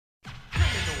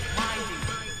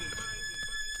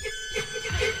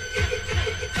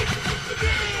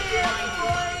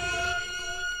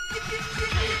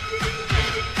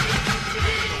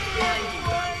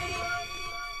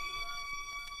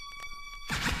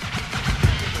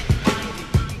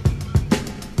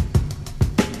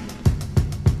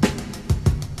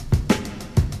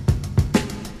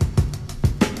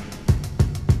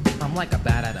I'm like a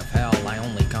bat out of hell, I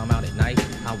only come out at night.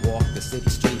 I walk the city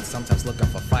streets, sometimes looking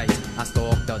for fights. I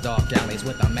stalk the dark alleys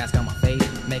with a mask on my face,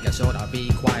 making sure to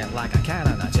be quiet like a cat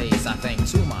on a chase. I think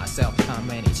to myself, how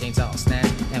many chains I'll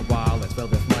snatch, and while it's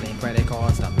filled with money and credit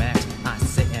cards to match, I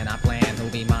sit and I plan who'll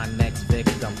be my next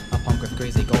victim. A punk with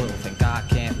crazy gold, think I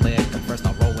can't live. But first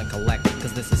I'll roll and collect,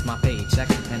 cause this is my paycheck,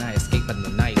 and I escape in the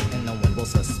night, and no one will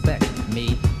suspect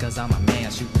me, cause I'm a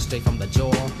man shooting straight from the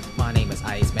jaw. My name is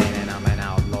Iceman and I'm an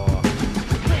outlaw.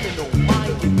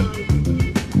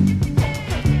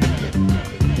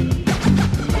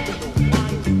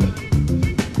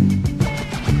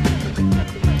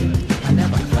 I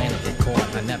never planned to get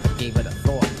caught, I never gave it a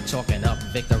thought, chalking up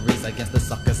victories against the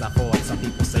suckers I fought. Some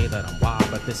people say that I'm wild,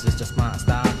 but this is just my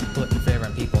style, putting fear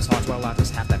in people's hearts. Well, I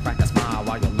just have to crack a smile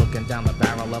while you're looking down the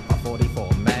barrel of a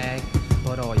 44 mag.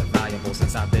 Put all your valuables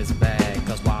inside this bag,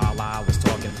 cause while I was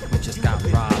talking, you just got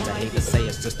robbed. I hate to say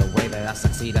it's just the way that I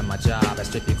succeed in my job. I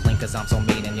strip you clean cause I'm so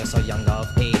mean and you're so young of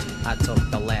age. I took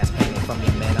the last penny from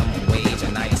your minimum wage,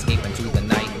 and I escape into the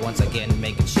night, once again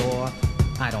making sure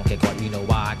I don't get caught. You know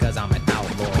why? Cause I'm an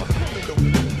outlaw.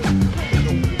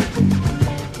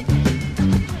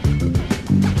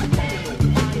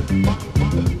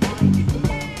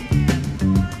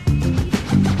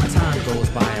 Time goes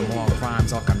by and more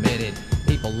crimes are committed.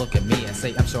 People look at me and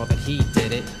say I'm sure that he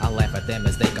did it. I laugh at them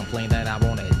as they complain that I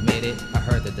won't admit it. I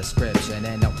heard the description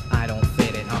and no, I don't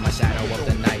fit it. I'm a shadow of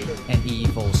the night, an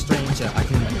evil stranger, a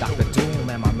human Dr. Doom,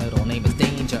 and my middle name is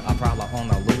Danger. A prowler on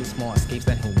the loose, more escapes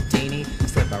than Houdini,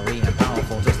 slippery and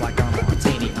powerful just like a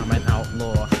martini. I'm an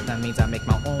outlaw, that means I make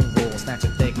my own rules,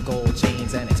 snatching thick gold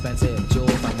chains and expensive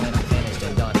jewels. But when I'm finished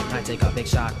and done, I take a big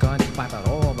shotgun, wipe out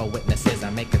all the witnesses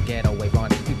and make a getaway run.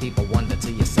 You people wonder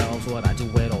to yourselves what I do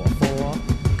it all for,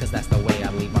 cause that's the way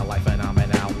I lead my life and I'm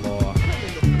an outlaw.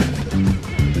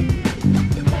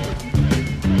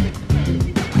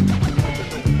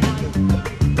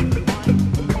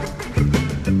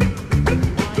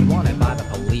 Wanted by the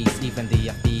police, even the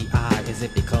FBI. Is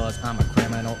it because I'm a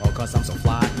criminal or cause I'm so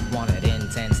fly? Wanted in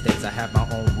 10 states, I have my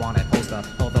own wanted poster.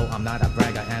 Although I'm not a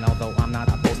bragger and although I'm not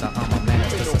a boaster, I'm a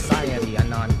menace to society, a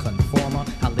non-conformer.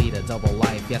 I lead a double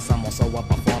life, yes I'm also a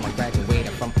performer.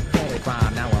 Graduated from petty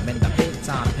crime, now I'm in the big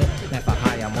time hit. Never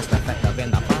higher, most effective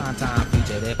in the prime time.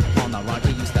 Fugitive on the run,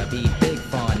 it used to be big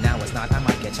fun. Now it's not, I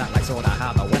might get shot like sorta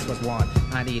how the West was won.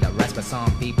 I need a rest, but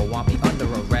some people want me under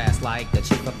arrest, like the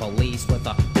chief of police with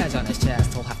a badge on his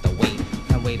chest. He'll have to wait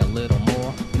and wait a little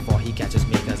more before he catches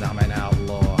me, cause I'm an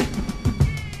outlaw.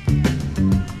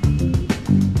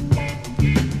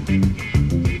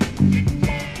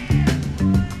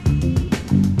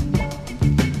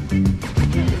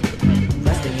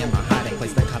 Resting in my hiding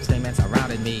place, the cops came and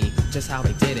surrounded me. Just how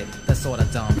they did it, that sorta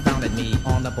dumbfounded me.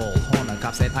 On the bullhorn, the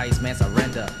cops said, Iceman,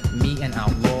 surrender. Me, an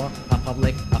outlaw, a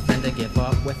public offender, give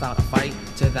up without a fight?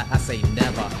 To that I say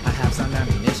never. I have some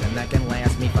ammunition that can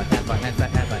last me forever and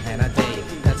forever and a day.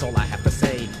 That's all I have to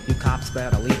say. You cops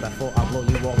better leave before I blow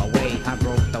you all away. I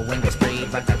broke the window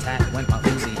straight, rat-a-tat went my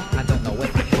Uzi. I don't know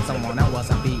if I hit someone, I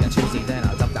wasn't being choosy. Then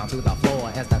I dumped down to the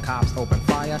floor as the cops opened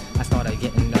fire. I started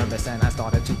getting nervous and I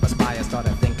started to perspire.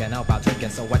 Started thinking about drinking,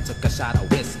 so I took a shot of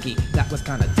whiskey. That was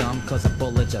kinda dumb, cause a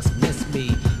bullet just missed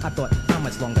me. I thought, how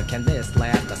much longer can this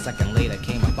last? A second later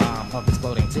came a bomb of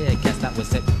exploding tear gas. That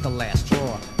was it, the last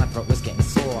straw. My throat was getting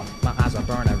sore, my eyes were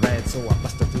burning red, so I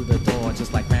busted through the door.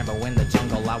 Just like Rambo in the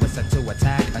jungle, I was set to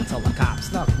attack until a cop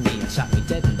snuck me and shot me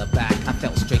dead in the back. I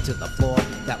fell straight to the floor,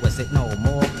 that was it, no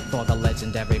more. For the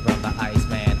legendary brother Ice